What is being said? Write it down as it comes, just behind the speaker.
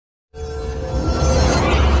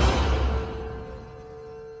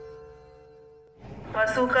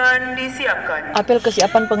pasukan disiapkan. Apel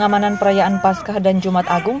kesiapan pengamanan perayaan Paskah dan Jumat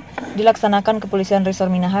Agung dilaksanakan Kepolisian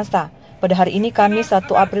Resor Minahasa pada hari ini Kamis 1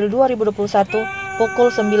 April 2021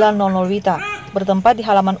 pukul 9.00 WITA bertempat di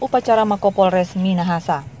halaman upacara Mako Polres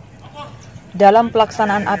Minahasa. Dalam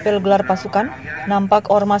pelaksanaan apel gelar pasukan,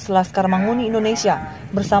 nampak Ormas Laskar Manguni Indonesia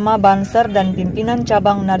bersama Banser dan pimpinan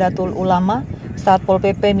cabang Nadatul Ulama Satpol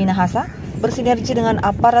PP Minahasa bersinergi dengan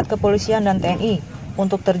aparat kepolisian dan TNI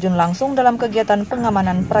untuk terjun langsung dalam kegiatan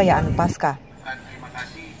pengamanan perayaan Paskah.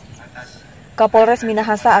 Kapolres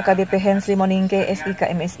Minahasa AKBP Hensli Moningke SIK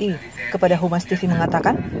MSI kepada Humas TV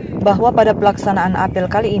mengatakan bahwa pada pelaksanaan apel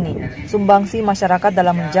kali ini, sumbangsi masyarakat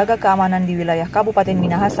dalam menjaga keamanan di wilayah Kabupaten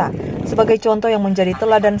Minahasa sebagai contoh yang menjadi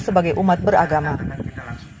teladan sebagai umat beragama.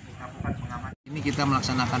 Ini kita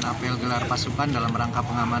melaksanakan apel gelar pasukan dalam rangka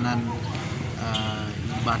pengamanan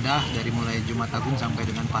ibadah dari mulai Jumat Agung sampai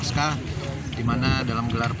dengan Paskah, di mana dalam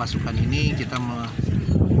gelar pasukan ini kita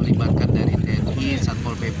melibatkan dari TNI,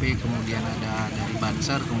 Satpol PP, kemudian ada dari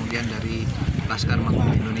Banser, kemudian dari Laskar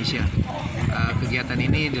Manguni Indonesia. Kegiatan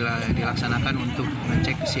ini dilaksanakan untuk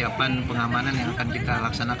mengecek kesiapan pengamanan yang akan kita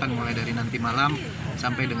laksanakan mulai dari nanti malam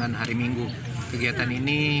sampai dengan hari Minggu. Kegiatan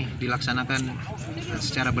ini dilaksanakan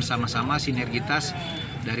secara bersama-sama, sinergitas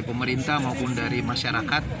dari pemerintah maupun dari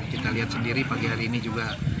masyarakat. Kita lihat sendiri pagi hari ini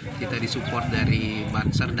juga kita disupport dari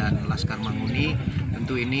Banser dan Laskar Manguni.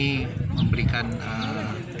 Tentu ini memberikan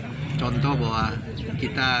contoh bahwa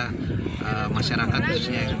kita masyarakat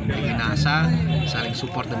khususnya di Minahasa saling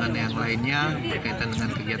support dengan yang lainnya berkaitan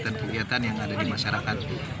dengan kegiatan-kegiatan yang ada di masyarakat.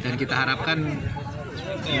 Dan kita harapkan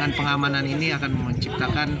dengan pengamanan ini akan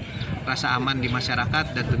menciptakan rasa aman di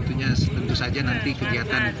masyarakat dan tentu saja nanti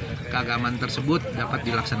kegiatan keagamaan tersebut dapat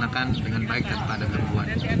dilaksanakan dengan baik tanpa ada gangguan.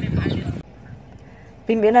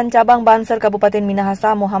 Pimpinan cabang Banser Kabupaten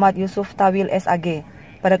Minahasa Muhammad Yusuf Tawil SAG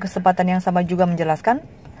pada kesempatan yang sama juga menjelaskan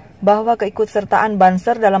bahwa keikutsertaan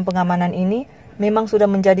Banser dalam pengamanan ini memang sudah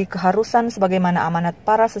menjadi keharusan sebagaimana amanat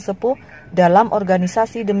para sesepuh dalam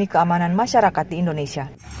organisasi demi keamanan masyarakat di Indonesia.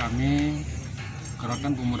 Kami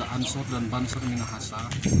Gerakan Pemuda Ansor dan Banser Minahasa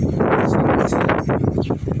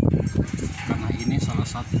karena ini salah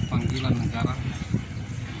satu panggilan negara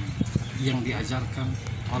yang diajarkan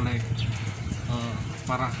oleh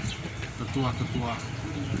para ketua-ketua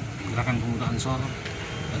Gerakan Pemuda Ansor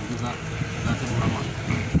dan juga Nadatul Ulama.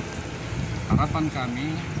 Harapan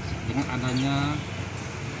kami dengan adanya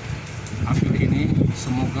apel ini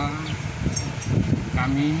semoga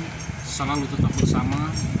kami selalu tetap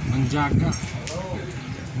bersama menjaga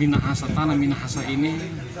Minahasa, tanah Minahasa ini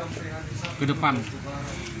ke depan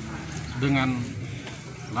dengan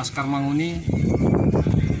Laskar Manguni,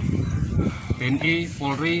 TNI,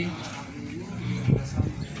 Polri,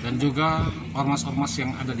 dan juga ormas-ormas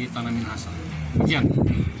yang ada di tanah Minahasa. Demikian.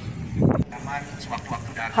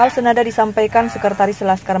 Hal senada disampaikan Sekretaris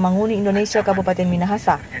Laskar Manguni Indonesia Kabupaten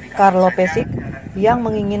Minahasa, Carlo Pesik, yang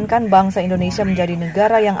menginginkan bangsa Indonesia menjadi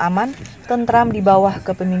negara yang aman, tentram di bawah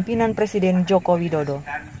kepemimpinan Presiden Joko Widodo.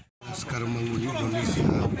 Laskar Manguni Indonesia,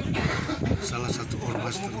 salah satu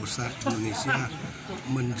ormas terbesar Indonesia,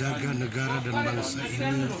 menjaga negara dan bangsa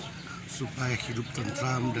ini supaya hidup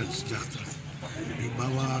tentram dan sejahtera di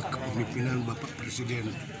bawah kepemimpinan Bapak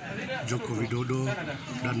Presiden Joko Widodo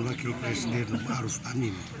dan Wakil Presiden Ma'ruf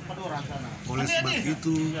Amin. Oleh sebab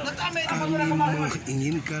itu, kami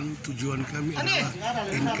menginginkan tujuan kami adalah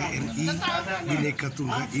NKRI, Bhinneka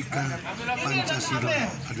Tunggal Ika, Pancasila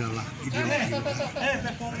adalah ideologi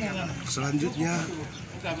negara. Selanjutnya,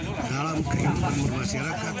 dalam kehidupan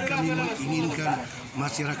bermasyarakat, kami menginginkan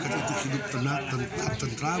masyarakat itu hidup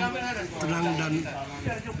tentram, tenang, dan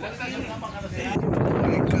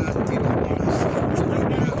mereka tidak merasa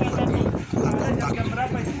curiga, khawatir, atau takut.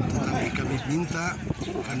 Tetapi kami minta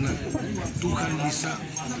karena Tuhan bisa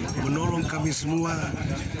menolong kami semua,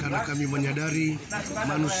 karena kami menyadari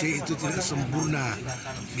manusia itu tidak sempurna.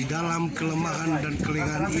 Di dalam kelemahan dan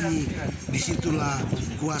kelengahan ini, disitulah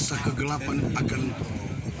kuasa kegelapan akan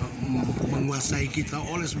menguasai kita.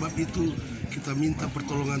 Oleh sebab itu kita minta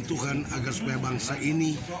pertolongan Tuhan agar supaya bangsa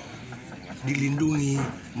ini dilindungi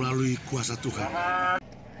melalui kuasa Tuhan.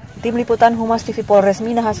 Tim Liputan Humas TV Polres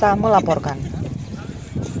Minahasa melaporkan.